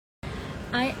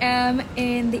I am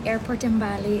in the airport in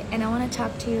Bali and I want to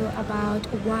talk to you about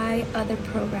why other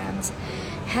programs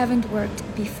haven't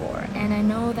worked before. And I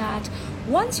know that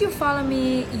once you follow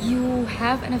me, you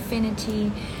have an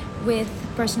affinity with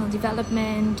personal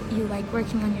development, you like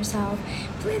working on yourself.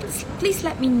 Please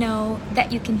let me know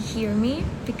that you can hear me,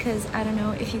 because I don't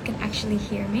know if you can actually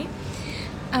hear me.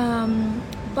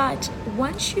 But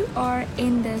once you are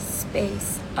in this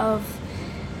space of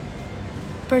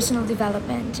personal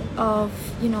development, of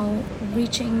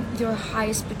reaching your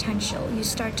highest potential, you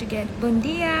start to get bon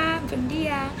dia.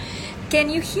 Can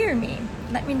you hear me?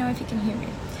 Let me know if you can hear me.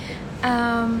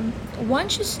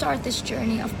 Once you start this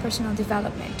journey of personal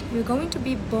development, you're going to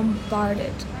be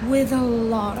bombarded with a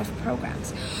lot of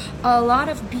programs, a lot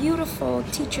of beautiful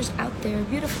teachers out there,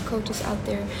 beautiful coaches out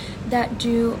there that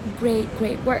do great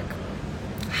work.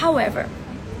 However,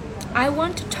 I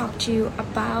want to talk to you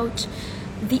about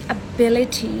the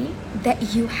ability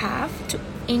that you have to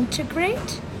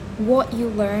integrate what you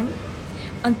learn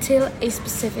until a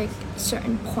specific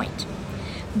certain point.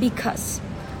 Because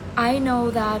I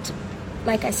know that,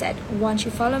 like I said, once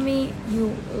you follow me,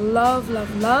 you love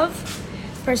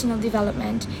personal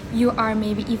development. You are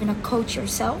maybe even a coach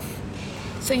yourself,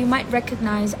 so you might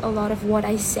recognize a lot of what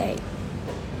I say.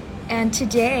 And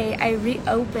today I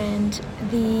reopened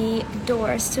the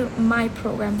doors to my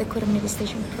program, the Kura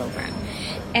Meditation program.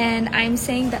 And I'm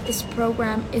saying that this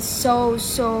program is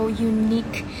so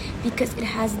unique because it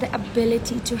has the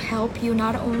ability to help you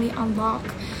not only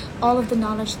unlock all of the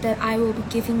knowledge that I will be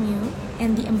giving you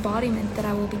and the embodiment that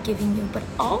I will be giving you, but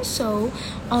also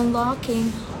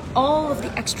unlocking all of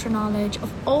the extra knowledge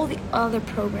of all the other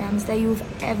programs that you've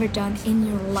ever done in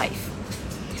your life.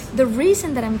 The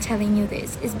reason that I'm telling you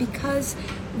this is because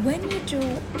when you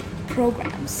do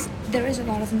programs, there is a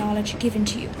lot of knowledge given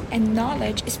to you, and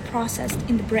knowledge is processed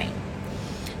in the brain.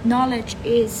 Knowledge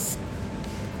is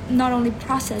not only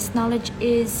processed, knowledge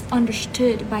is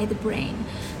understood by the brain.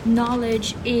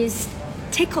 Knowledge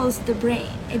tickles the brain.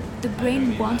 The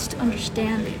brain wants to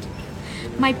understand it.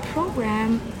 My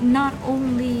program not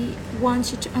only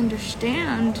wants you to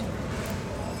understand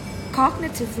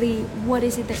cognitively what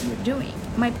is it that you're doing.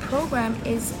 My program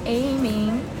is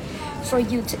aiming for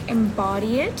you to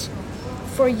embody it,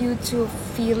 for you to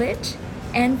feel it,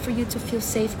 and for you to feel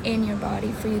safe in your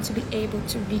body, for you to be able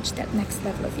to reach that next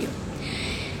level of you.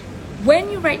 When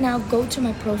you right now go to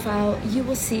my profile, you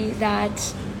will see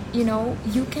that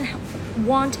you can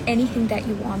want anything that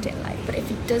you want in life, but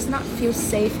if it does not feel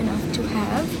safe enough to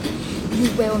have, you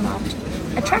will not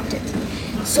attract it.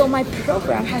 So my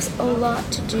program has a lot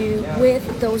to do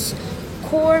with those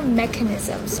core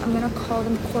mechanisms. I'm going to call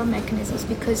them core mechanisms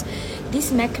because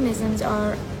these mechanisms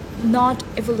are not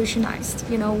evolutionized.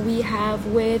 We have,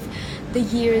 with the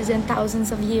years and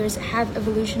thousands of years, have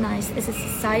evolutionized as a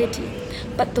society,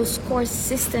 but those core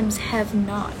systems have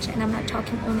not. And I'm not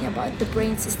talking only about the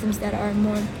brain systems that are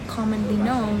more commonly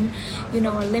known,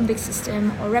 our limbic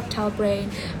system or reptile brain.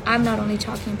 I'm not only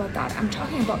talking about that. I'm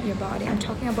talking about your body. I'm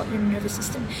talking about your nervous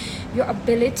system, your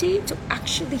ability to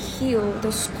actually heal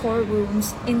those core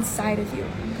wounds inside of you.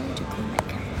 I'm going to clean my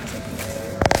camera because I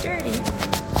think it's dirty.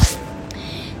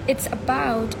 It's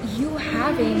about you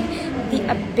having the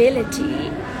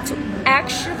ability to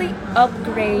actually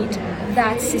upgrade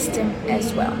that system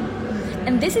as well.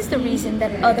 And this is the reason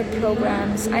that other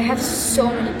programs, I have so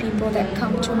many people that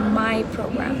come to my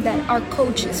program that are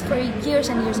coaches for years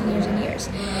and years,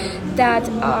 that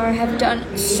have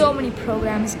done so many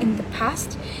programs in the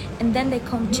past, and then they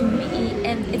come to me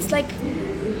and it's like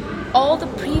all the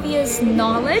previous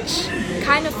knowledge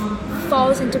kind of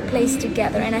falls into place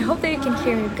together. And I hope that you can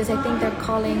hear me because I think they're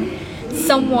calling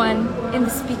someone in the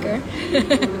speaker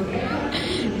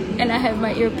and I have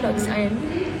my earplugs in,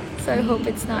 so I hope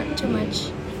it's not too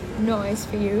much noise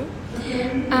for you.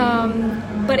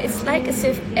 But it's like as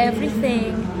if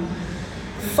everything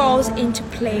falls into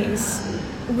place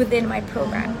within my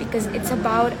program because it's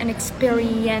about an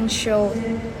experiential,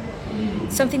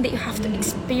 something that you have to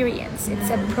experience. It's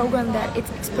a program that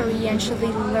it's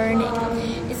experientially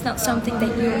learning. It's not something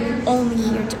that you're only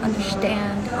here to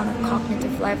understand on a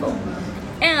cognitive level.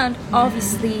 And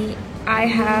obviously, I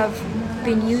have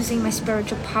been using my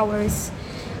spiritual powers,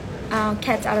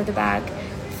 cats out of the bag,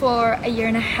 for a year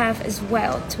and a half as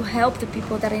well to help the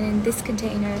people that are in this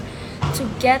container to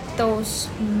get those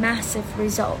massive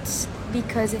results,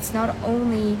 because it's not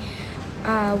only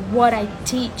what I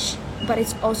teach, but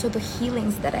it's also the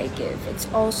healings that I give. It's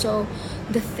also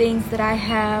the things that I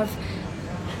have,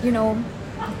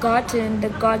 gotten the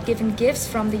God-given gifts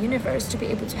from the universe to be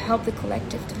able to help the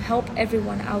collective, to help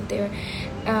everyone out there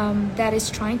that is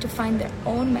trying to find their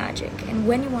own magic. And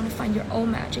when you want to find your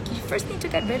own magic, you first need to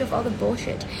get rid of all the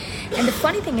bullshit. And the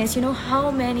funny thing is, you know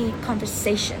how many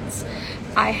conversations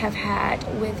I have had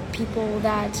with people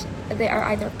that they are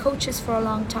either coaches for a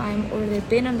long time or they've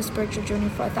been on the spiritual journey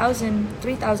for 1,000,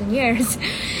 3,000 years,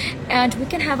 and we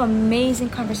can have amazing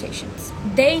conversations.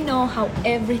 They know how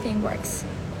everything works.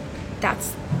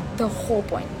 That's the whole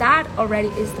point. That already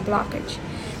is the blockage,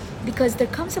 because there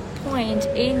comes a point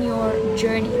in your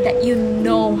journey that you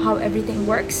know how everything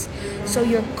works, so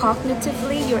you're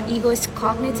cognitively, your ego is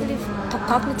cognitively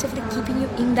keeping you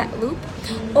in that loop.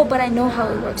 Oh, but I know how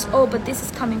it works. Oh, but this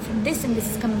is coming from this and this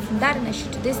is coming from that, and I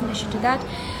should do this and I should do that.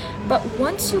 But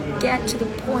once you get to the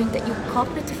point that you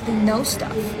cognitively know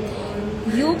stuff,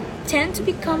 you tend to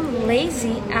become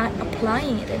lazy at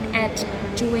applying it and at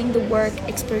doing the work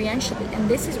experientially. And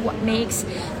this is what makes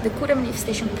the Kudra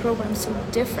Manifestation program so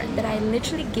different, that I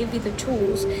literally give you the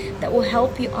tools that will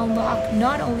help you unlock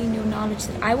not only new knowledge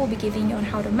that I will be giving you on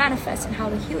how to manifest and how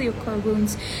to heal your core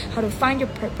wounds, how to find your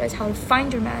purpose, how to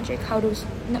find your magic, how to,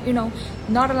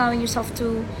 not allowing yourself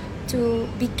to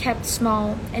be kept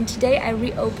small. And today I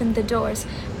reopened the doors.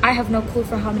 I have no clue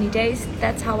for how many days.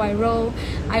 That's how I roll.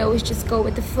 I always just go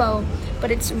with the flow,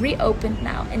 but it's reopened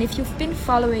now. And if you've been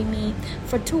following me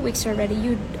for 2 weeks already,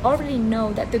 you already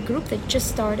know that the group that just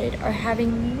started are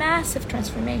having massive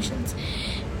transformations.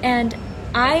 And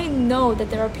I know that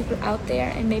there are people out there,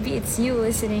 and maybe it's you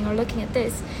listening or looking at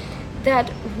this, that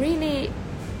really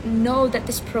know that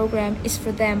this program is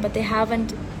for them, but they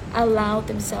haven't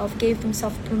gave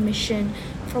themselves permission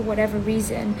for whatever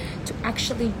reason to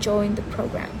actually join the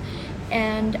program.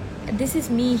 And this is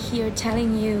me here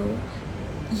telling you,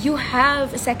 you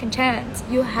have a second chance.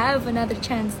 You have another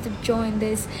chance to join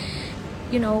this,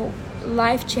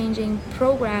 life-changing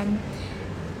program.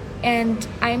 And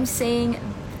I'm saying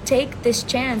take this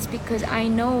chance, because I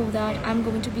know that I'm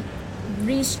going to be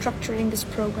restructuring this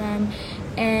program,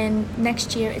 and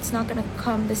next year it's not going to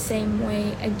come the same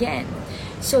way again.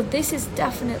 So this is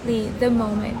definitely the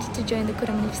moment to join the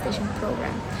Kudra Manifestation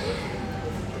program.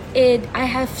 I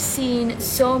have seen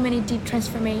so many deep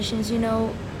transformations,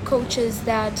 coaches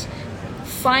that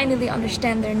finally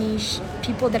understand their niche,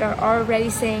 people that are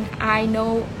already saying, I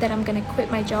know that I'm going to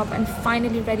quit my job and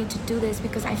finally ready to do this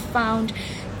because I found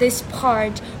this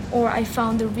part, or I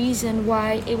found the reason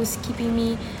why I was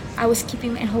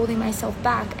keeping and holding myself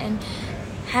back. And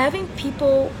having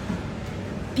people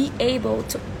be able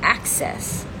to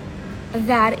access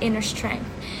that inner strength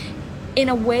in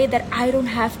a way that I don't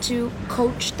have to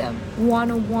coach them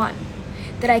one-on-one,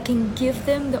 that I can give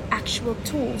them the actual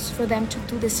tools for them to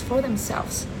do this for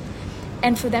themselves,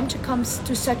 and for them to come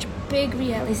to such big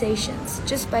realizations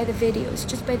just by the videos,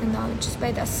 just by the knowledge, just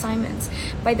by the assignments,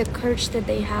 by the courage that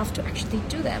they have to actually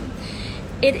do them.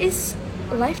 It is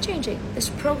life-changing. This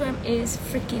program is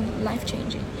freaking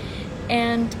life-changing.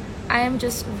 And I am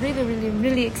just really, really,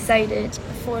 really excited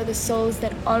for the souls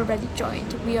that already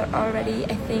joined. We are already,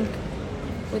 I think,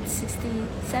 with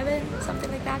 67,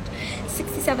 something like that.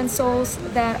 67 souls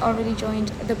that already joined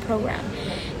the program.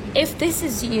 If this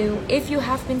is you, if you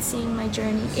have been seeing my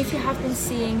journey, if you have been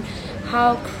seeing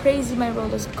how crazy my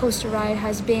roller coaster ride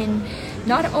has been,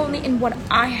 not only in what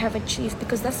I have achieved,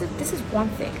 because this is one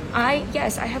thing. I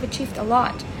have achieved a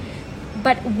lot.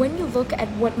 But when you look at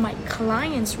what my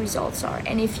clients' results are,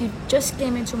 and if you just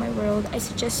came into my world, I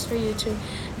suggest for you to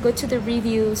go to the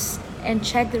reviews and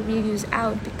check the reviews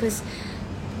out, because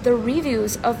the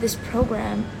reviews of this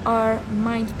program are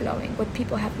mind-blowing, what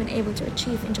people have been able to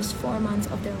achieve in just 4 months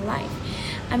of their life.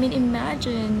 I mean,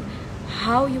 imagine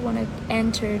how you want to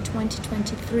enter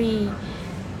 2023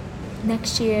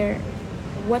 next year.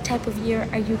 What type of year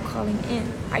are you calling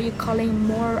in? Are you calling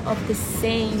more of the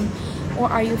same? Or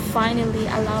are you finally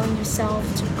allowing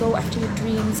yourself to go after your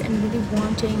dreams and really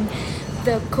wanting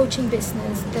the coaching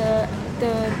business,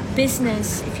 the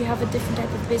business, if you have a different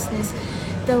type of business,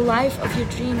 the life of your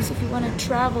dreams, if you want to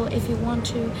travel, if you want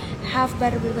to have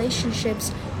better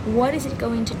relationships? What is it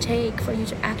going to take for you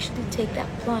to actually take that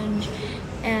plunge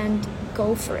and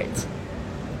go for it?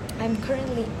 I'm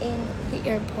currently in the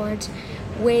airport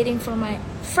waiting for my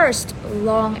first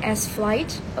long-ass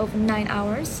flight of 9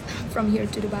 hours from here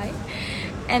to Dubai,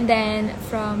 and then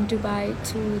from Dubai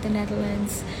to the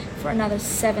Netherlands for another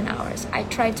 7 hours. I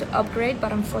tried to upgrade,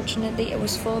 but unfortunately it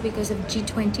was full because of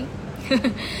G20.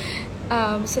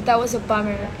 So that was a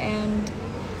bummer. And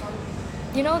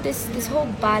this whole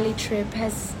Bali trip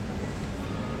has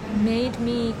made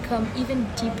me come even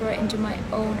deeper into my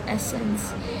own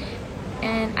essence.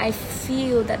 and I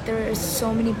feel that there are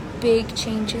so many big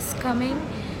changes coming.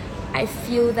 I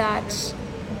feel that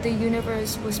the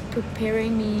universe was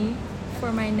preparing me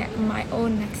for my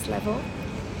own next level,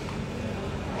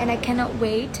 and I cannot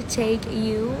wait to take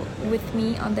you with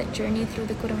me on that journey through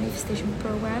the Code of Manifestation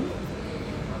program.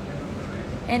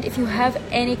 And if you have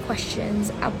any questions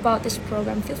about this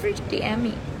program, feel free to DM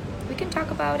me. We can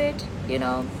talk about it,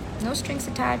 no strings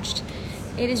attached.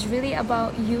 It is really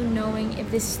about you knowing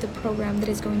if this is the program that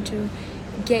is going to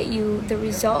get you the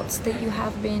results that you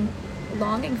have been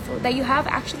longing for, that you have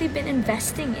actually been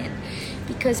investing in.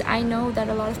 Because I know that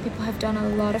a lot of people have done a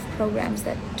lot of programs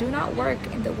that do not work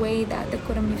in the way that the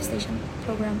Code of Manifestation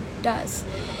program does.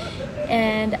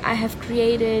 And I have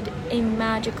created a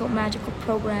magical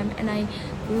program, and I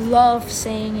love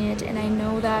saying it. And I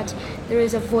know that there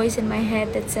is a voice in my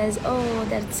head that says, oh,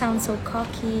 that sounds so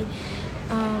cocky.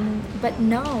 But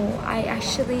no, I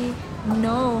actually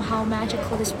know how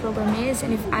magical this program is.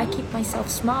 And if I keep myself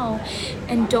small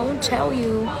and don't tell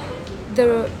you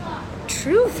the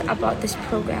truth about this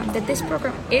program, that this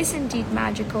program is indeed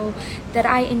magical, that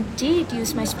I indeed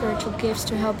use my spiritual gifts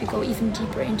to help you go even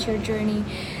deeper into your journey,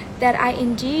 that I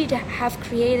indeed have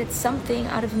created something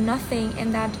out of nothing,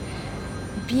 and that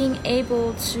being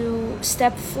able to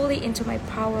step fully into my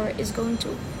power is going to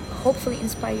hopefully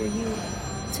inspire you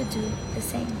to do the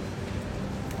same.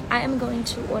 I am going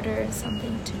to order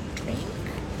something to drink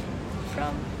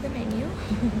from the menu.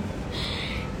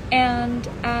 And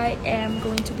I am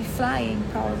going to be flying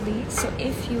probably. So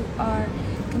if you are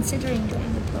considering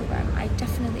joining the program, I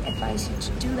definitely advise you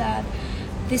to do that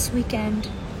this weekend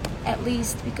at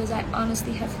least, because I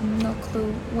honestly have no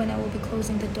clue when I will be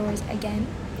closing the doors again.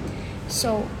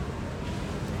 So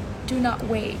do not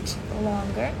wait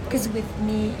longer, because with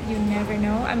me, you never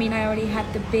know. I mean, I already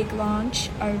had the big launch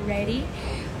already.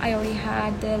 I already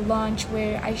had the launch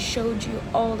where I showed you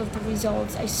all of the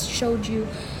results. I showed you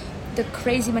the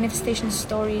crazy manifestation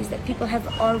stories that people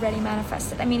have already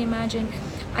manifested. I mean, imagine,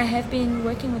 I have been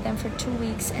working with them for 2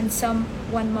 weeks and some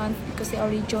 1 month, because they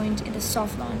already joined in the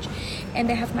soft launch, and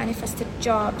they have manifested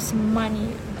jobs,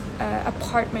 money,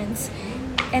 apartments,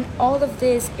 and all of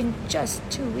this in just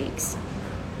 2 weeks.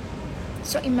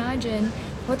 So imagine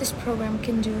what this program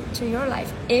can do to your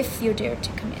life if you dare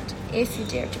to commit, if you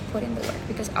dare to put in the work.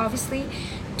 Because obviously,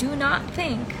 do not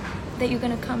think that you're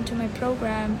going to come to my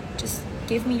program, just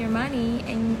give me your money,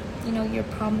 and your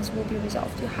problems will be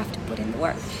resolved. You have to put in the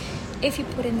work. If you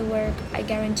put in the work, I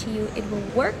guarantee you it will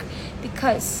work.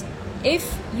 Because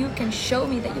if you can show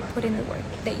me that you put in the work,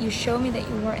 that you show me that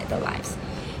you were in the lives,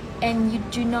 and you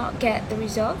do not get the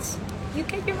results, you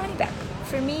get your money back.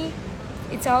 For me,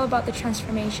 it's all about the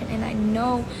transformation, and I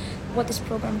know what this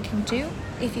program can do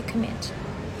if you commit.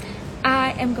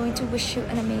 I am going to wish you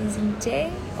an amazing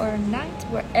day or night,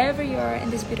 wherever you are in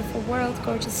this beautiful world,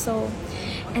 gorgeous soul.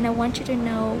 And I want you to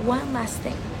know one last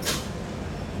thing.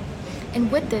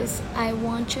 And with this, I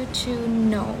want you to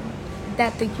know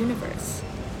that the universe,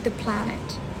 the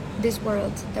planet, this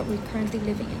world that we're currently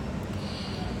living in,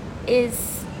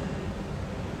 is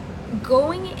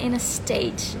going in a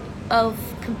state of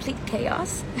complete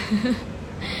chaos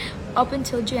up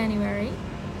until January.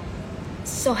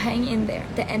 So hang in there.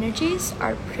 The energies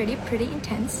are pretty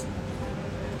intense.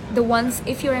 The ones,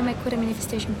 if you're in my Code of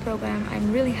Manifestation program,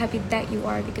 I'm really happy that you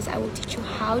are, because I will teach you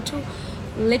how to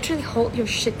literally hold your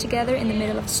shit together in the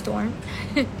middle of a storm.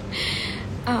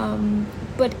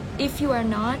 But if you are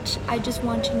not, I just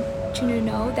want you to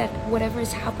know that whatever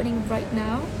is happening right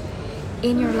now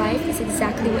in your life is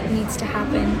exactly what needs to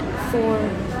happen for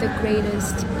the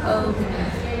greatest of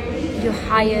your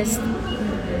highest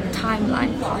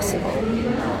timeline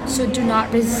possible. So do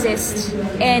not resist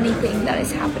anything that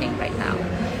is happening right now.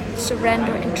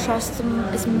 Surrender and trust them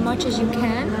as much as you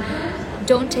can.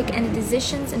 Don't take any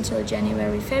decisions until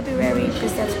January, February,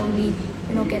 because that's when we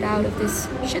get out of this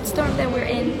shitstorm that we're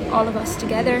in, all of us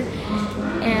together.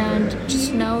 And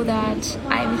just know that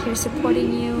I'm here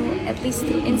supporting you, at least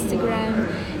through Instagram.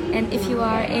 And if you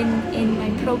are in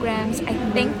my programs, I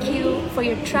thank you for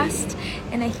your trust,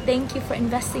 and I thank you for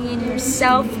investing in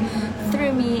yourself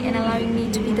through me and allowing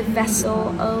me to be the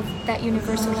vessel of that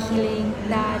universal healing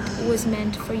that was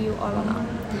meant for you all along.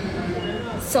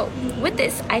 So with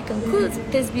this, I conclude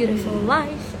this beautiful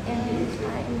life, and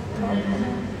I'm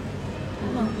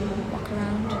probably gonna walk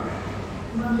around.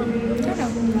 I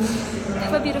don't know.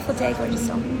 Have a beautiful day, gorgeous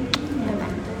soul. Bye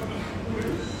bye.